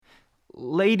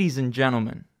Ladies and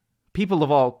gentlemen, people of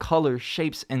all colors,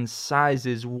 shapes, and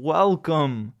sizes,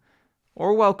 welcome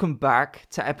back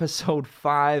to episode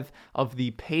 5 of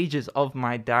the Pages of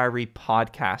My Diary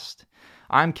podcast.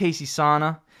 I'm Casey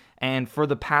Sana, and for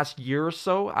the past year or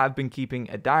so, I've been keeping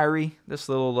a diary, this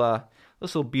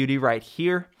little beauty right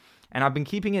here, and I've been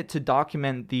keeping it to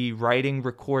document the writing,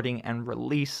 recording, and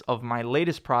release of my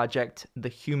latest project, The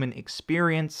Human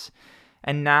Experience.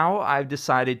 And now I've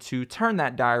decided to turn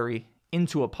that diary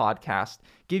into a podcast,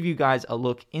 give you guys a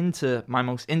look into my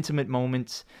most intimate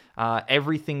moments,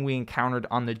 everything we encountered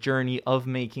on the journey of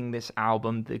making this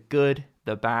album, the good,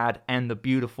 the bad, and the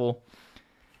beautiful.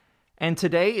 And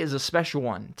today is a special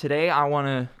one. Today I want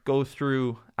to go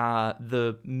through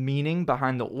the meaning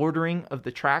behind the ordering of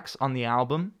the tracks on the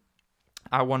album.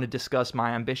 I want to discuss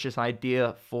my ambitious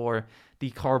idea for the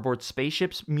Cardboard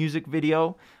Spaceships music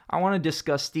video. I want to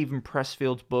discuss Steven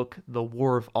Pressfield's book, The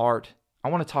War of Art. I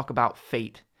want to talk about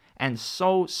fate and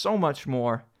so much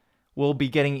more. We'll be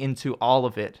getting into all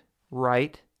of it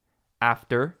right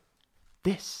after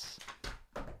this.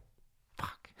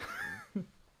 Fuck.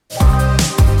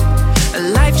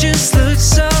 Life just looks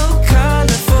so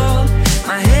colorful.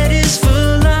 My head is full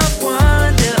of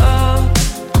wonder.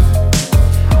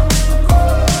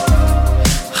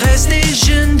 Reste des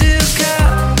jeunes du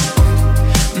cœur.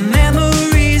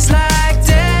 Memories like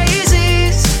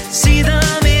daisies. See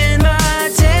them in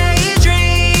my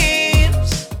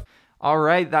daydreams.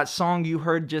 Alright, that song you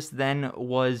heard just then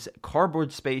was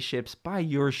Cardboard Spaceships by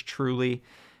yours truly.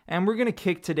 And we're going to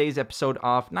kick today's episode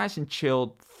off nice and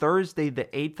chilled, Thursday the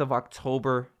 8th of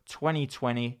October,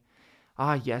 2020.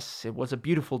 Ah yes, it was a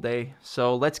beautiful day,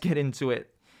 so let's get into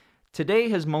it. Today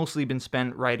has mostly been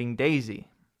spent writing Daisy.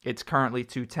 It's currently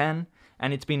 2:10,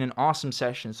 and it's been an awesome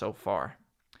session so far.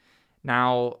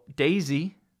 Now,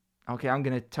 Daisy, okay, I'm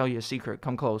going to tell you a secret.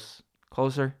 Come close.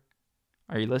 Closer.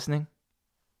 Are you listening?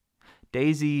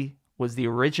 Daisy was the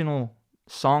original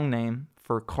song name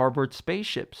for Cardboard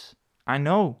Spaceships. I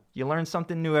know, you learn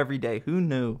something new every day. Who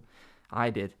knew? I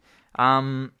did.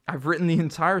 I've written the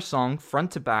entire song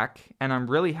front to back, and I'm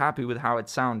really happy with how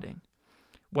it's sounding.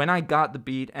 When I got the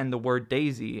beat and the word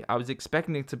Daisy, I was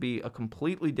expecting it to be a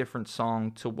completely different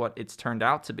song to what it's turned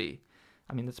out to be.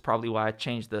 I mean, that's probably why I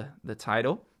changed the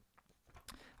title.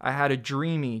 I had a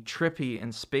dreamy, trippy,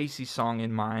 and spacey song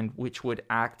in mind, which would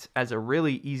act as a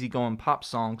really easygoing pop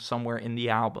song somewhere in the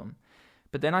album.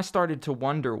 But then I started to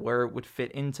wonder where it would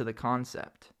fit into the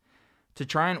concept. To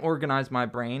try and organize my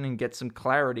brain and get some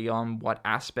clarity on what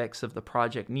aspects of the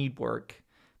project need work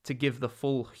to give the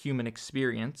full human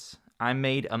experience, I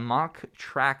made a mock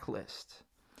track list.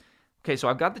 Okay, so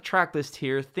I've got the track list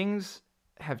here. Things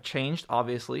have changed,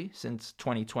 obviously, since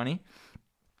 2020.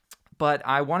 But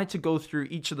I wanted to go through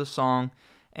each of the song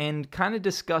and kind of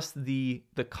discuss the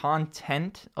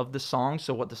content of the song,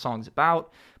 so what the song's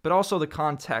about, but also the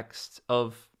context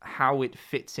of how it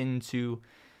fits into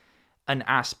an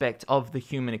aspect of the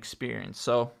human experience.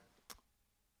 So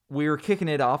we're kicking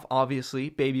it off, obviously.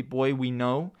 Baby Boy, we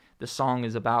know the song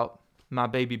is about my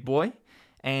baby boy,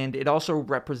 and it also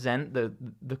represent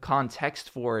the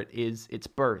context for it is its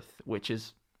birth, which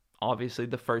is obviously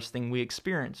the first thing we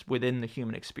experience within the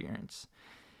human experience.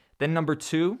 Then number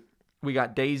 2, we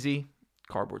got Daisy,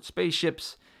 Cardboard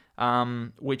Spaceships,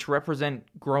 which represent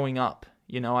growing up.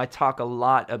 You know, I talk a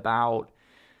lot about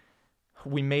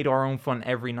we made our own fun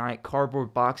every night.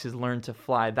 Cardboard boxes learned to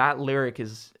fly. That lyric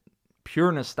is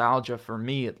pure nostalgia for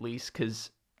me, at least, because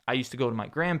I used to go to my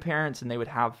grandparents and they would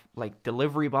have like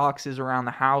delivery boxes around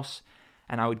the house,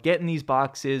 and I would get in these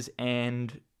boxes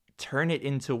and turn it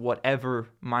into whatever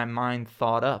my mind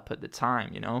thought up at the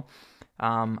time, you know.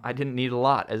 I didn't need a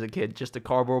lot as a kid, just a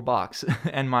cardboard box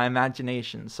and my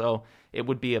imagination. So it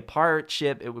would be a pirate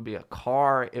ship, it would be a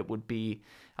car, it would be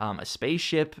a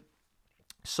spaceship.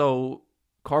 So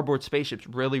Cardboard Spaceships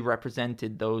really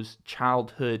represented those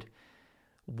childhood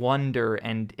wonder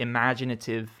and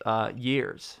imaginative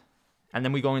years. And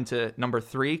then we go into number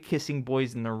 3, Kissing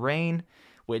Boys in the Rain,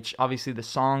 which obviously the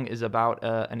song is about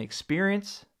an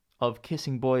experience of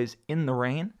kissing boys in the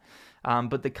rain.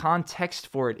 But the context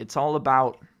for it, it's all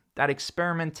about that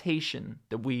experimentation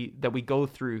that we go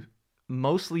through,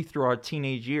 mostly through our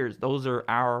teenage years. Those are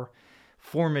our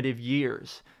formative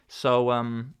years.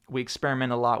 So we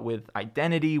experiment a lot with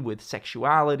identity, with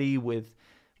sexuality, we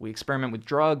experiment with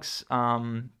drugs.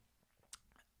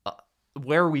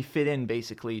 Where we fit in,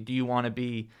 basically. Do you want to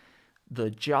be the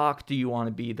jock? Do you want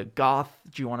to be the goth?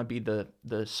 Do you want to be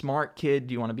the smart kid?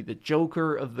 Do you want to be the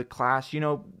joker of the class? You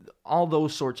know, all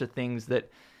those sorts of things that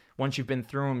once you've been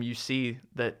through them, you see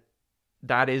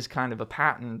that is kind of a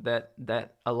pattern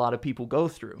that a lot of people go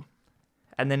through.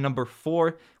 And then number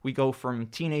 4, we go from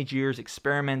teenage years,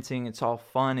 experimenting. It's all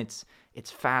fun. It's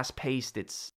fast paced.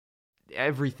 It's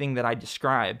everything that I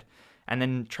described. And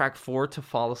then track 4, To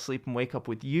Fall Asleep and Wake Up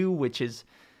With You, which is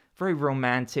very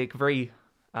romantic, very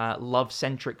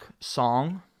love-centric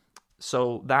song.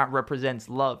 So that represents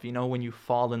love, when you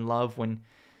fall in love, when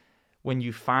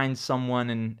you find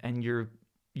someone and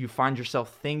you find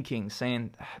yourself thinking,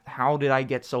 saying, how did I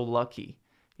get so lucky,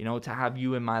 to have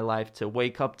you in my life, to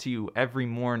wake up to you every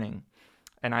morning.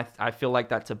 And I feel like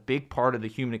that's a big part of the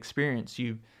human experience.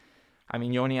 You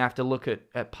only have to look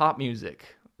at pop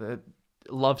music.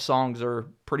 Love songs are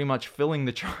pretty much filling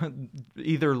the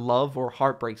either love or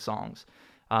heartbreak songs.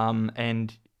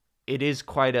 And it is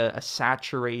quite a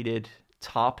saturated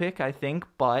topic, I think,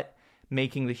 but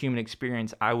making the human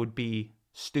experience, I would be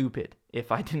stupid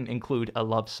if I didn't include a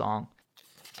love song.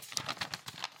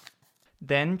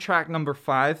 Then track number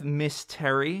 5, Miss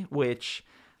Terry, which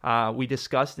we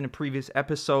discussed in a previous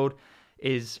episode,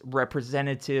 is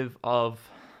representative of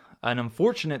an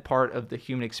unfortunate part of the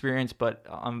human experience, but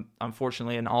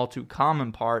unfortunately an all too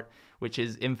common part, which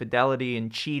is infidelity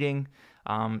and cheating.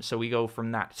 So we go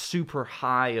from that super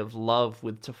high of love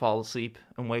with To Fall Asleep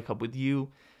and Wake Up With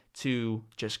You to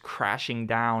just crashing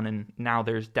down, and now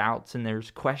there's doubts and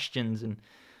there's questions, and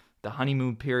the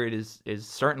honeymoon period is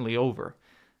certainly over.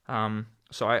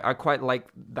 So I quite like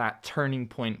that turning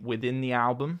point within the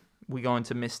album. We go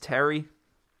into Miss Terry,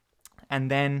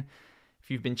 and then if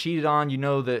you've been cheated on, you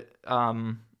know that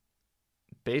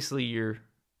basically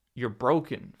you're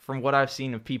broken. From what I've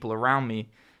seen of people around me,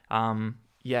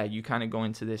 you kind of go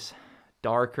into this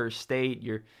darker state.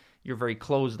 You're very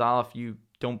closed off. You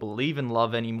don't believe in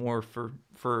love anymore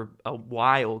for a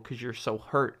while because you're so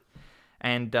hurt.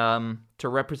 And to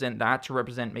represent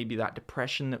maybe that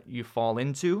depression that you fall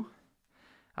into,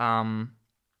 Malibu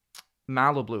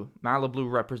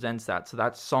represents that. So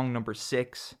that's song number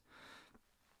 6.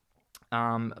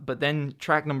 But then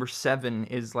track number 7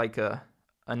 is like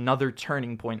another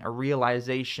turning point, a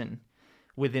realization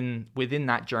within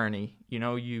that journey.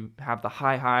 You have the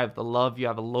high of the love, you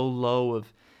have a low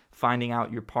of finding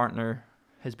out your partner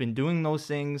has been doing those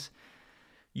things.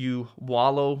 You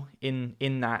wallow in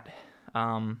that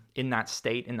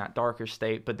state, in that darker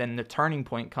state. But then the turning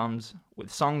point comes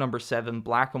with song number 7,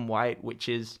 Black and White, which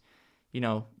is,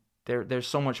 there's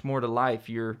so much more to life.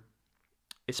 You're,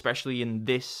 especially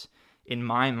in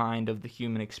my mind of the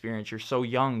human experience, you're so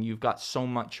young, you've got so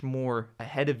much more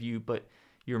ahead of you, but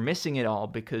you're missing it all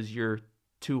because you're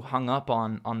too hung up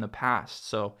on the past.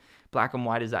 So Black and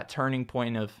White is that turning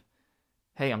point of,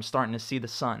 hey, I'm starting to see the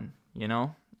sun,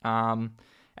 And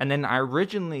then I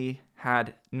originally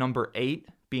had number 8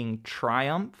 being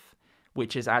Triumph,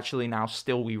 which is actually now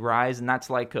Still We Rise, and that's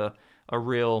like a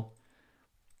real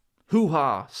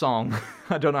hoo-ha song.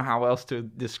 I don't know how else to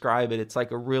describe it. It's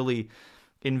like a really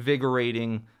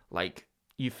invigorating, like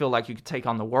you feel like you could take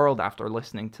on the world after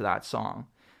listening to that song.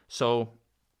 So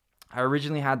I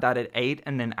originally had that at 8,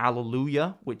 and then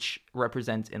Alleluia, which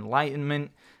represents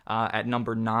enlightenment, at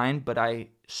number 9, but I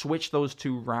switched those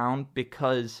two round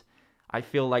because I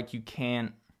feel like you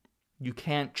can't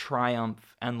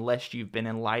triumph unless you've been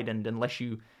enlightened, unless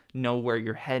you know where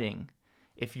you're heading.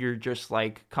 If you're just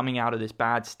like coming out of this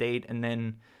bad state and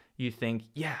then you think,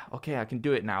 yeah, okay, I can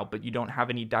do it now, but you don't have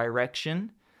any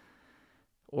direction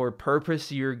or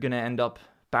purpose, you're going to end up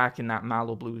back in that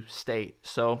Malibu state.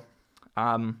 So,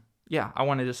 I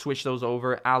wanted to switch those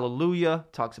over. Alleluia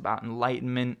talks about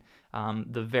enlightenment,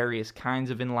 the various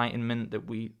kinds of enlightenment that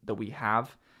we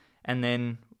have. And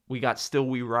then we got Still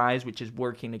We Rise, which is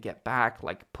working to get back,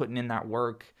 like putting in that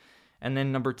work. And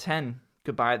then number 10,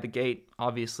 Goodbye at the Gate,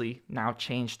 obviously now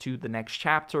changed to The Next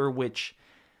Chapter, which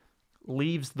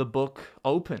leaves the book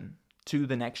open to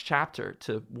the next chapter,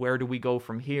 to where do we go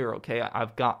from here? Okay,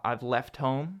 I've left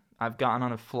home, I've gotten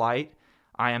on a flight,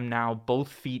 I am now both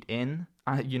feet in.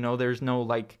 There's no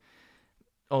like,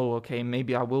 oh, okay,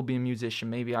 maybe I will be a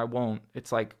musician, maybe I won't.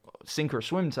 It's like sink or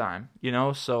swim time,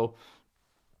 So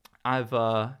I've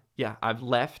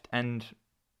left, and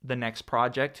the next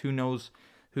project, who knows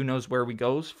where we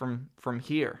goes from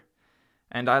here.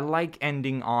 And I like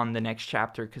ending on The Next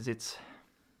Chapter because it's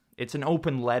an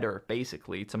open letter,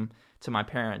 basically, to my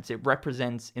parents. It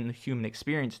represents in the human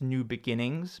experience new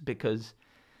beginnings, because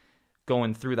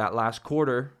going through that last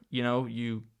quarter,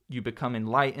 you become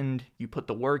enlightened, you put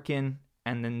the work in,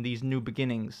 and then these new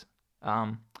beginnings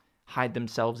hide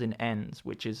themselves in ends,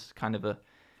 which is kind of a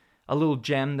little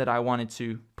gem that I wanted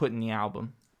to put in the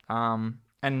album.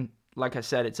 And like I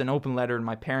said, it's an open letter to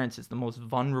my parents. It's the most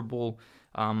vulnerable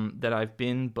that I've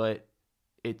been, but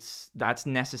that's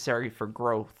necessary for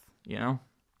growth,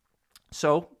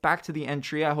 So back to the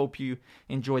entry. I hope you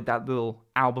enjoyed that little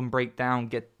album breakdown.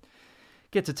 Get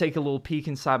to take a little peek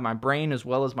inside my brain as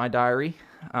well as my diary.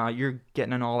 You're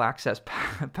getting an all access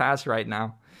pass right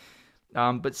now.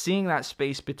 But seeing that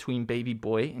space between Baby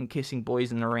Boy and Kissing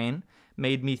Boys in the Rain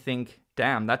made me think,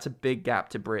 damn, that's a big gap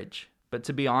to bridge. But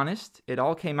to be honest, it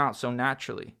all came out so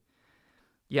naturally.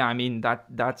 Yeah, I mean,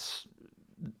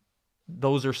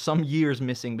 those are some years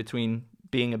missing between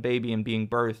being a baby and being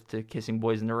birthed to Kissing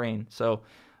Boys in the Rain. So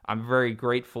I'm very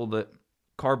grateful that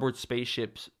Cardboard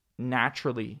Spaceships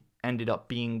naturally ended up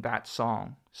being that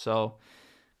song. So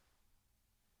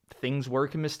things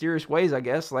work in mysterious ways, I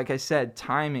guess. Like I said,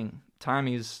 timing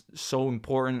is so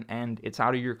important and it's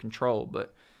out of your control,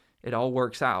 but it all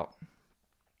works out.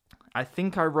 I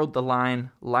think I wrote the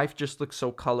line, "Life just looks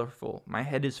so colorful. My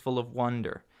head is full of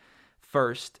wonder,"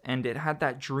 first, and it had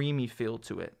that dreamy feel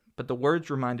to it. But the words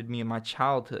reminded me of my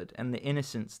childhood and the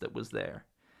innocence that was there.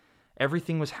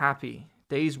 Everything was happy.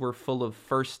 Days were full of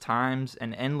first times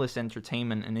and endless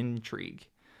entertainment and intrigue.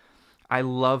 I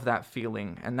love that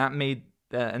feeling, and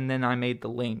then I made the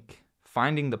link,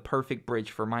 finding the perfect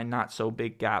bridge for my not so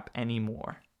big gap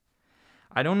anymore.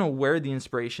 I don't know where the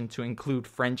inspiration to include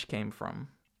French came from.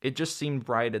 It just seemed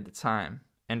right at the time,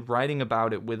 and writing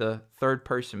about it with a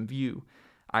third-person view,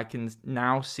 I can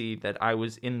now see that I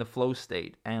was in the flow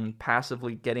state and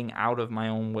passively getting out of my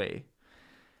own way.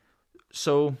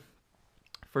 So,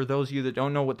 for those of you that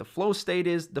don't know what the flow state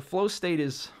is, it's a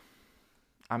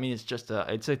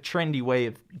trendy way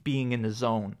of being in the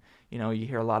zone. You know, you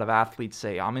hear a lot of athletes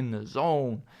say, "I'm in the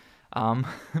zone."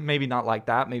 Maybe not like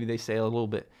that. Maybe they say a little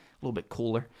bit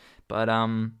cooler. But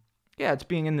yeah, it's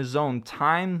being in the zone.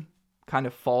 Time kind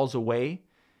of falls away.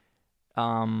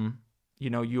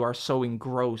 You are so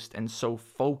engrossed and so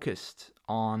focused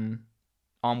on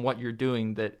what you're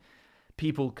doing that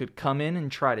people could come in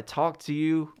and try to talk to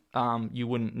you. You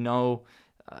wouldn't know.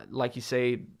 Like you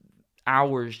say,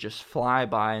 hours just fly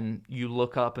by and you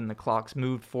look up and the clock's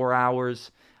moved 4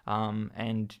 hours,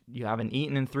 and you haven't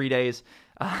eaten in 3 days.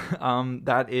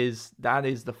 That is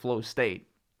the flow state.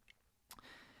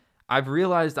 I've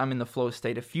realized I'm in the flow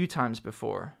state a few times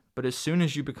before, but as soon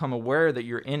as you become aware that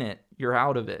you're in it, you're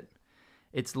out of it.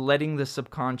 It's letting the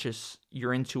subconscious,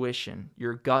 your intuition,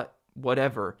 your gut,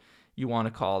 whatever you want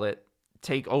to call it,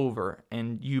 take over,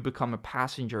 and you become a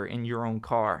passenger in your own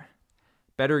car.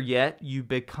 Better yet, you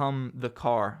become the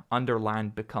car.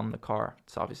 Underlined, become the car.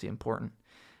 It's obviously important.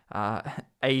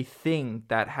 A thing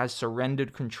that has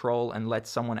surrendered control and let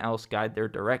someone else guide their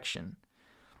direction.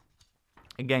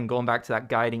 Again, going back to that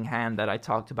guiding hand that I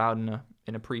talked about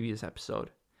in a previous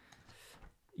episode.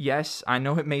 Yes, I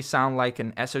know it may sound like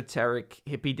an esoteric,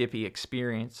 hippy-dippy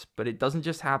experience, but it doesn't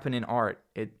just happen in art.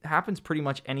 It happens pretty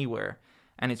much anywhere,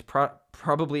 and it's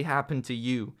probably happened to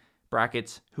you,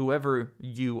 brackets, whoever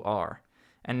you are.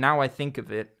 And now I think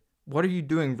of it, what are you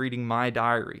doing reading my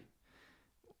diary?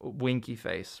 Winky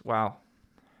face. Wow.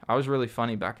 I was really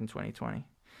funny back in 2020.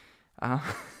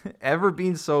 Ever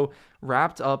been so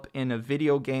wrapped up in a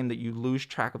video game that you lose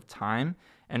track of time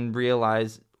and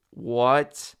realize,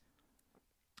 what?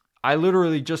 I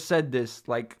literally just said this,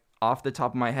 like, off the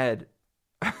top of my head.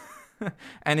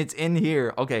 And it's in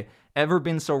here. Okay. Ever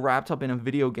been so wrapped up in a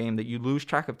video game that you lose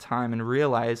track of time and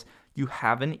realize you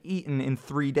haven't eaten in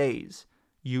 3 days?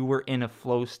 You were in a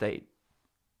flow state.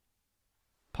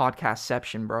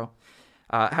 Podcastception, bro.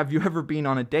 Have you ever been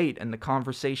on a date and the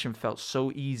conversation felt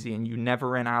so easy and you never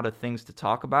ran out of things to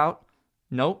talk about?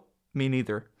 Nope, me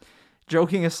neither.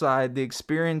 Joking aside, the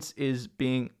experience is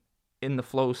being in the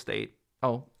flow state.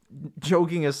 Oh,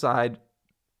 joking aside,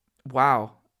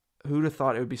 wow, who'd have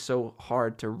thought it would be so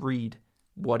hard to read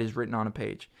what is written on a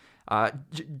page?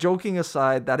 Joking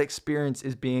aside, that experience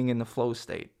is being in the flow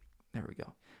state. There we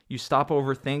go. You stop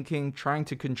overthinking, trying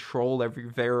to control every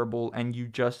variable, and you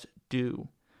just do.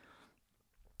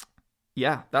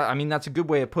 Yeah, that's a good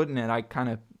way of putting it. I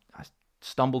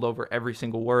stumbled over every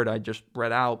single word I just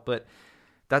read out, but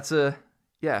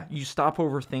you stop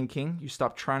overthinking, you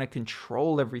stop trying to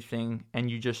control everything,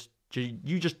 and you just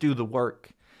do the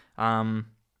work. I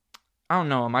don't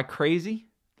know, am I crazy?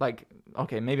 Like,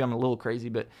 okay, maybe I'm a little crazy,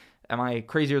 but am I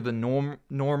crazier than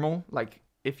normal? Like,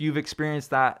 if you've experienced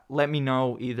that, let me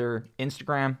know, either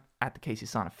Instagram at the Casey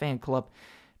Sana Fan Club,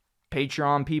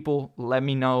 Patreon people, let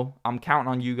me know. I'm counting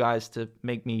on you guys to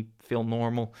make me feel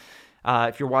normal.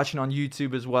 If you're watching on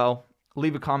YouTube as well,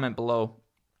 leave a comment below.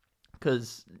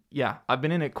 Because, yeah, I've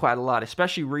been in it quite a lot,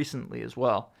 especially recently as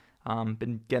well.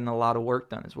 Been getting a lot of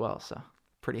work done as well, so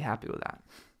pretty happy with that.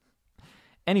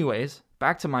 Anyways,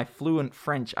 back to my fluent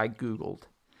French I Googled.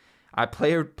 I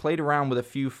played around with a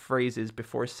few phrases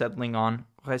before settling on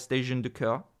Reste jeune de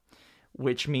coeur,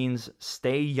 which means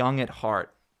stay young at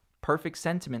heart. Perfect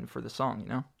sentiment for the song, you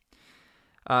know?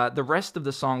 The rest of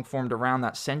the song formed around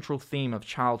that central theme of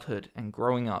childhood and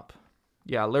growing up.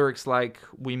 Yeah, lyrics like,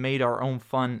 we made our own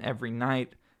fun every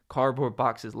night, cardboard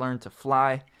boxes learned to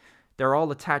fly, they're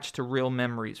all attached to real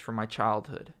memories from my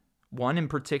childhood. One in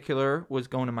particular was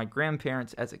going to my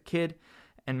grandparents as a kid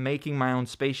and making my own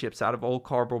spaceships out of old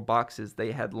cardboard boxes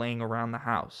they had laying around the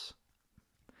house.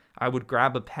 I would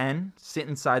grab a pen, sit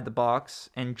inside the box,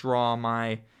 and draw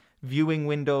my viewing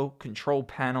window, control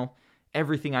panel,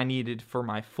 everything I needed for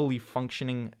my fully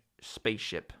functioning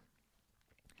spaceship.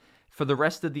 For the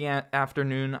rest of the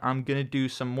afternoon, I'm going to do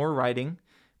some more writing,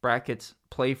 brackets,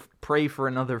 pray for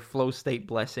another flow state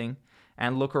blessing,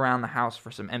 and look around the house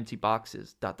for some empty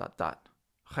boxes, ...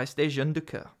 Restez jeune de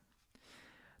cœur.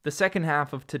 The second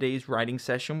half of today's writing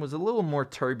session was a little more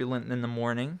turbulent than the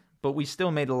morning, but we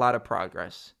still made a lot of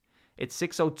progress. It's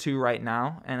 6:02 right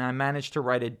now, and I managed to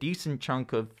write a decent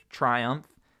chunk of Triumph,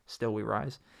 Still We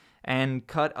Rise, and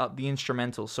cut up the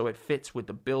instrumental so it fits with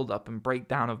the build-up and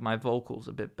breakdown of my vocals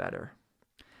a bit better.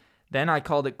 Then I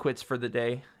called it quits for the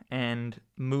day and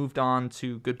moved on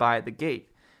to Goodbye at the Gate,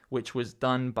 which was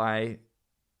done, but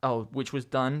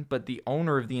the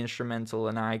owner of the instrumental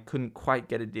and I couldn't quite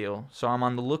get a deal, so I'm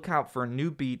on the lookout for a new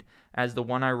beat, as the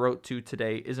one I wrote to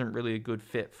today isn't really a good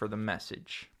fit for the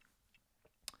message.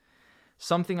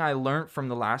 Something I learned from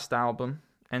the last album,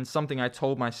 and something I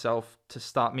told myself to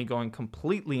stop me going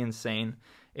completely insane,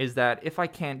 is that if I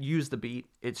can't use the beat,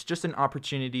 it's just an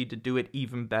opportunity to do it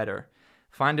even better.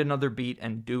 Find another beat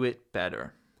and do it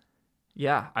better.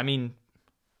 Yeah, I mean,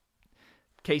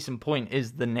 case in point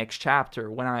is the next chapter.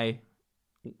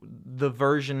 The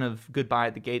version of Goodbye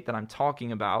at the Gate that I'm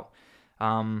talking about,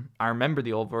 I remember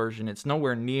the old version. It's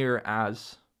nowhere near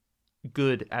as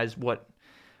good as what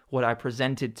I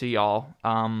presented to y'all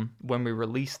when we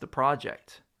released the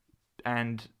project.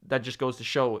 And that just goes to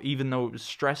show, even though it was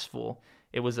stressful,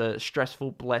 it was a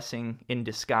stressful blessing in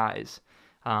disguise.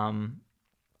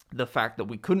 The fact that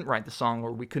we couldn't write the song,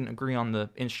 or we couldn't agree on the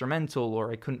instrumental,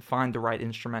 or I couldn't find the right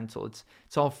instrumental. It's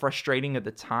all frustrating at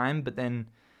the time, but then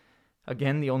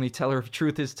again, the only teller of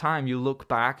truth is time. You look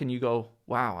back and you go,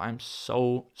 wow, I'm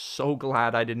so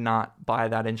glad I did not buy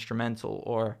that instrumental,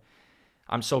 or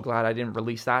I'm so glad I didn't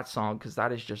release that song, because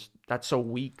that's so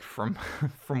weak from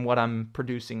what I'm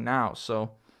producing now.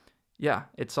 So yeah,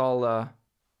 it's all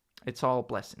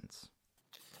blessings.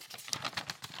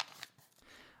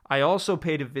 I also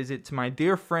paid a visit to my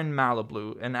dear friend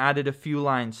Malibu and added a few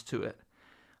lines to it.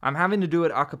 I'm having to do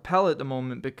it a cappella at the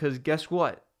moment because guess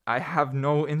what? I have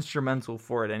no instrumental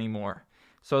for it anymore.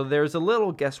 So there's a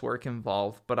little guesswork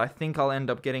involved, but I think I'll end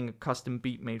up getting a custom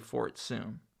beat made for it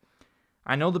soon.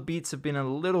 I know the beats have been a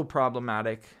little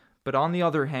problematic, but on the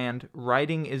other hand,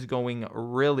 writing is going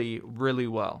really, really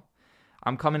well.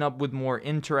 I'm coming up with more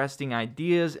interesting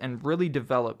ideas and really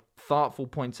developed, thoughtful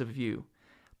points of view.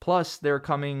 Plus, they're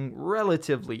coming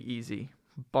relatively easy,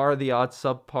 bar the odd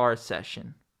subpar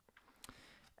session.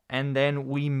 And then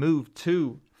we move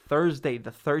to Thursday,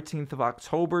 the 13th of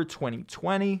October,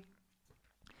 2020.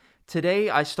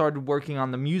 Today, I started working on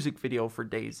the music video for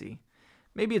Daisy.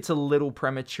 Maybe it's a little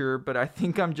premature, but I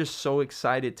think I'm just so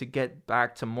excited to get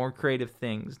back to more creative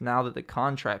things now that the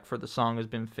contract for the song has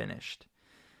been finished.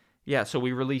 Yeah, so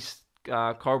we released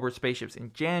Cardboard Spaceships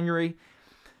in January.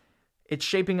 It's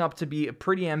shaping up to be a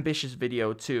pretty ambitious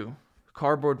video too.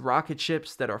 Cardboard rocket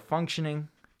ships that are functioning,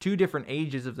 2 different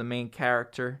ages of the main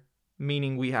character,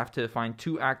 meaning we have to find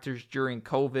 2 actors during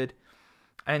COVID,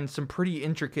 and some pretty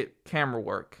intricate camera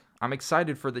work. I'm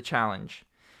excited for the challenge.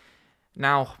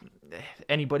 Now,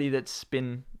 anybody that's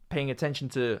been paying attention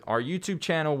to our YouTube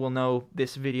channel will know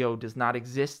this video does not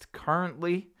exist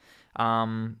currently.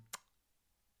 I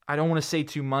don't want to say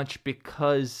too much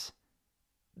because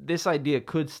this idea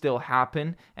could still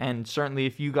happen, and certainly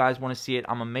if you guys want to see it,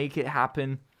 I'm gonna make it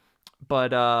happen,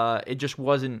 but it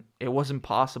wasn't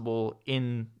possible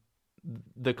in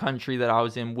the country that I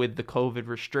was in with the COVID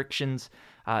restrictions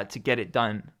to get it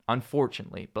done,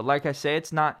 unfortunately. But like I say,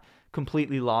 it's not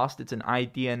completely lost. It's an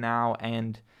idea now,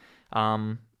 and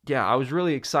I was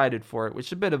really excited for it, which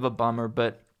is a bit of a bummer,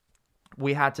 but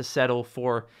we had to settle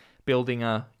for building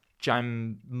a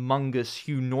humongous,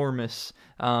 enormous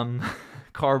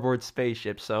cardboard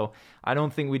spaceship, so I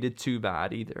don't think we did too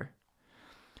bad either.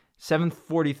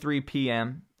 7:43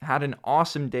 p.m. Had an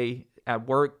awesome day at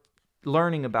work,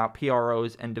 learning about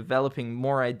PROs and developing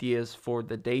more ideas for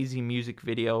the Daisy music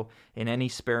video in any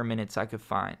spare minutes I could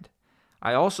find.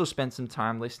 I also spent some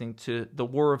time listening to The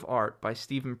War of Art by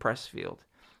Steven Pressfield,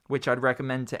 which I'd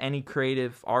recommend to any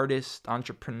creative artist,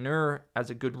 entrepreneur as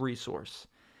a good resource.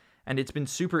 and it's been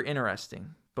super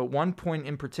interesting. But one point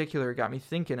in particular got me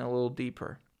thinking a little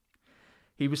deeper.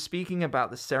 He was speaking about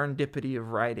the serendipity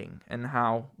of writing and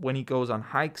how when he goes on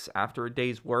hikes after a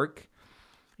day's work,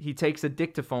 he takes a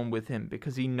dictaphone with him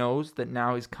because he knows that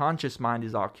now his conscious mind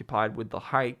is occupied with the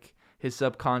hike, his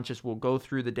subconscious will go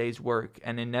through the day's work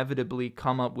and inevitably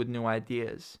come up with new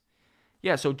ideas.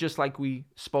 Yeah, so just like we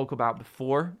spoke about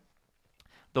before,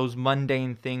 those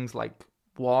mundane things like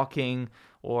walking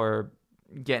or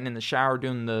getting in the shower,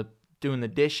 doing the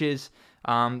dishes,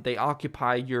 they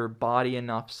occupy your body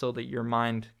enough so that your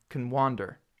mind can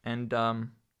wander. And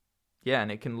and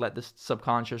it can let the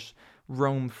subconscious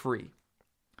roam free.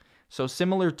 So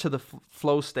similar to the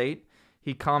flow state,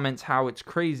 he comments how it's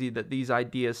crazy that these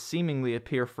ideas seemingly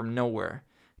appear from nowhere,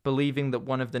 believing that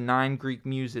one of the 9 Greek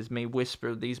muses may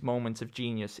whisper these moments of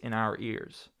genius in our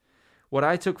ears. What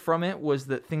I took from it was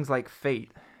that things like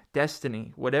fate,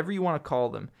 destiny, whatever you want to call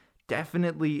them,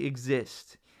 definitely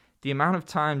exist. The amount of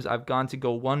times I've gone to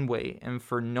go one way, and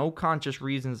for no conscious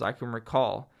reasons I can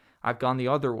recall, I've gone the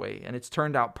other way, and it's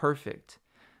turned out perfect.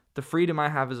 The freedom I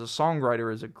have as a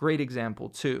songwriter is a great example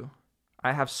too.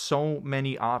 I have so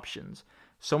many options,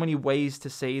 so many ways to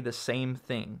say the same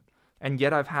thing, and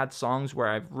yet I've had songs where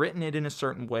I've written it in a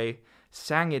certain way,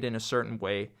 sang it in a certain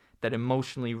way, that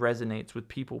emotionally resonates with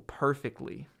people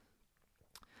perfectly.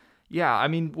 Yeah, I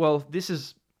mean, well, this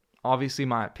is obviously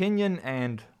my opinion,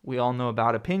 and we all know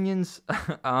about opinions.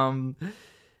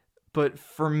 But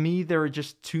for me, there are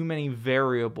just too many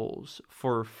variables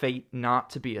for fate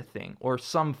not to be a thing, or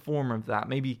some form of that.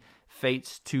 Maybe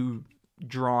fate's too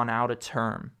drawn out a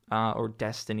term, or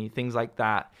destiny, things like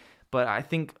that. But I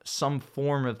think some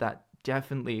form of that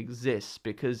definitely exists,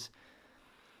 because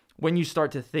when you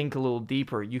start to think a little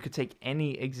deeper, you could take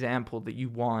any example that you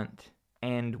want,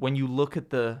 and when you look at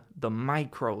the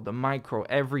micro,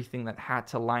 everything that had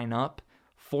to line up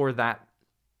for that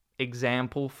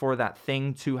example, for that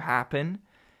thing to happen,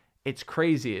 it's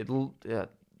crazy.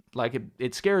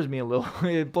 It scares me a little.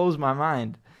 It blows my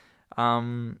mind.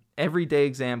 Everyday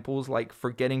examples like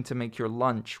forgetting to make your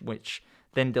lunch, which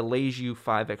then delays you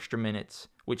 5 extra minutes,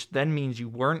 which then means you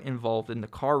weren't involved in the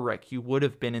car wreck you would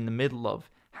have been in the middle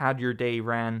of had your day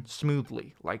ran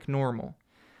smoothly, like normal.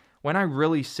 When I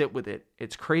really sit with it,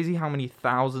 it's crazy how many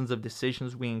thousands of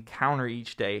decisions we encounter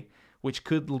each day, which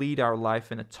could lead our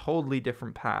life in a totally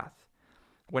different path.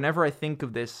 Whenever I think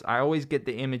of this, I always get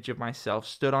the image of myself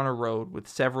stood on a road with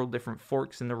several different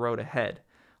forks in the road ahead,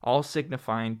 all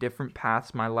signifying different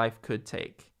paths my life could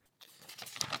take.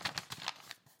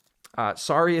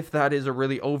 Sorry if that is a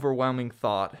really overwhelming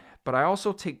thought, but I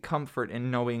also take comfort in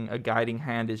knowing a guiding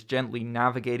hand is gently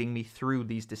navigating me through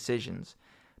these decisions,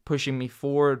 pushing me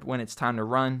forward when it's time to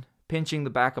run, pinching the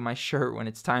back of my shirt when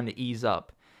it's time to ease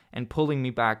up, and pulling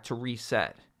me back to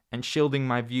reset, and shielding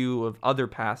my view of other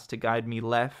paths to guide me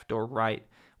left or right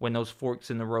when those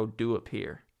forks in the road do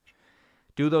appear.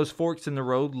 Do those forks in the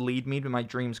road lead me to my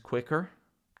dreams quicker?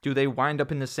 Do they wind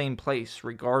up in the same place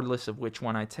regardless of which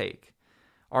one I take?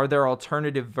 Are there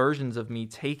alternative versions of me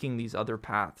taking these other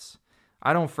paths?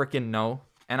 I don't frickin' know,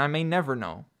 and I may never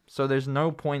know, so there's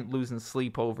no point losing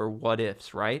sleep over what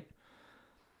ifs, right?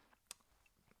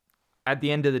 At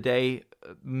the end of the day,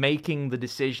 making the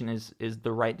decision is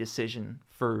the right decision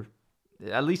for,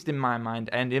 at least in my mind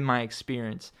and in my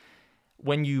experience.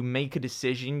 When you make a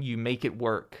decision, you make it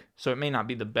work. So it may not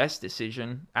be the best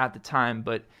decision at the time,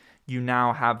 but you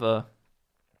now have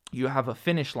a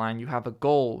finish line, you have a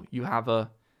goal, you have a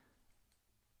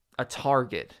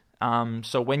target.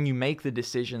 So when you make the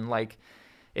decision, like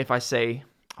if I say,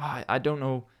 I don't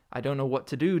know what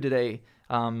to do today.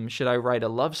 Should I write a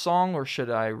love song or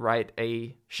should I write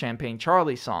a Champagne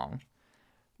Charlie song?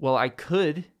 Well, I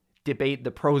could debate the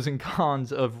pros and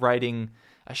cons of writing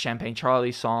a Champagne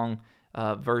Charlie song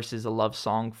versus a love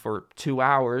song for 2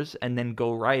 hours and then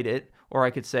go write it. Or I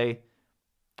could say,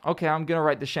 okay, I'm going to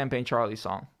write the Champagne Charlie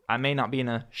song. I may not be in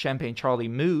a Champagne Charlie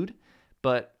mood,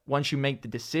 but once you make the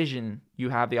decision, you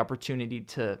have the opportunity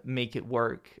to make it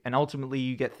work. And ultimately,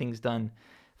 you get things done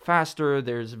faster.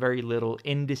 There's very little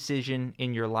indecision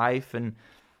in your life, and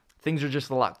things are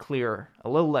just a lot clearer, a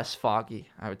little less foggy,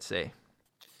 I would say.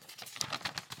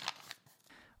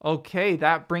 Okay,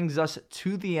 that brings us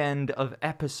to the end of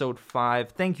episode 5.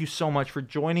 Thank you so much for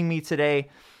joining me today.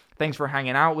 Thanks for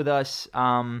hanging out with us.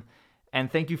 And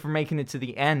thank you for making it to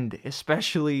the end,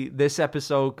 especially this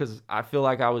episode, because I feel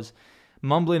like I was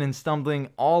mumbling and stumbling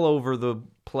all over the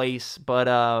place,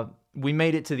 but we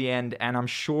made it to the end, and I'm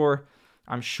sure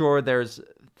there's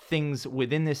things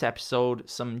within this episode,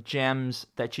 some gems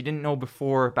that you didn't know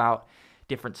before about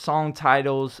different song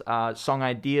titles, song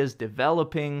ideas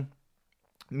developing,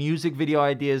 music video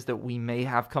ideas that we may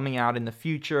have coming out in the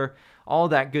future, all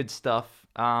that good stuff.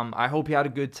 I hope you had a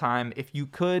good time. If you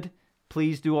could,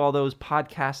 please do all those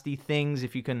podcasty things.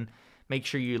 If you can, make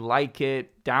sure you like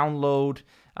it, download,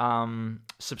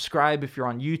 subscribe if you're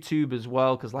on YouTube as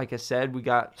well, because like I said, we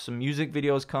got some music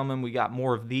videos coming. We got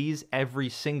more of these every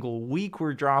single week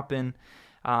we're dropping.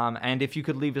 And if you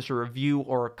could leave us a review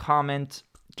or a comment,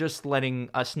 just letting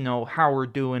us know how we're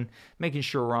doing, making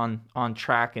sure we're on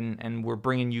track and we're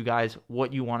bringing you guys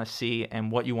what you want to see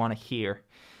and what you want to hear.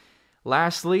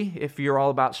 Lastly, if you're all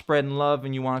about spreading love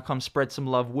and you want to come spread some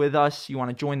love with us, you want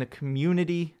to join the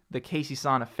community, the Casey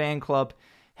Sana fan club,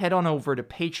 head on over to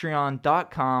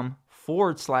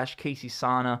patreon.com/Casey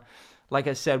Sana. Like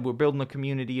I said, we're building a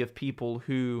community of people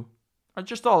who are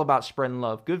just all about spreading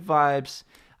love, good vibes,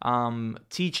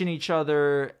 teaching each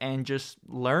other, and just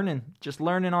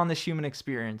learning on this human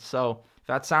experience. So if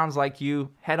that sounds like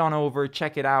you, head on over,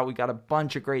 check it out. We got a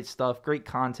bunch of great stuff, great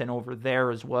content over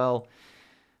there as well.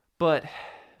 But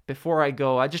before I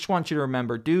go, I just want you to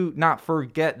remember, do not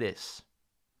forget this.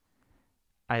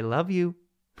 I love you.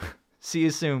 See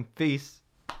you soon. Peace.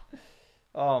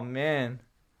 Oh, man.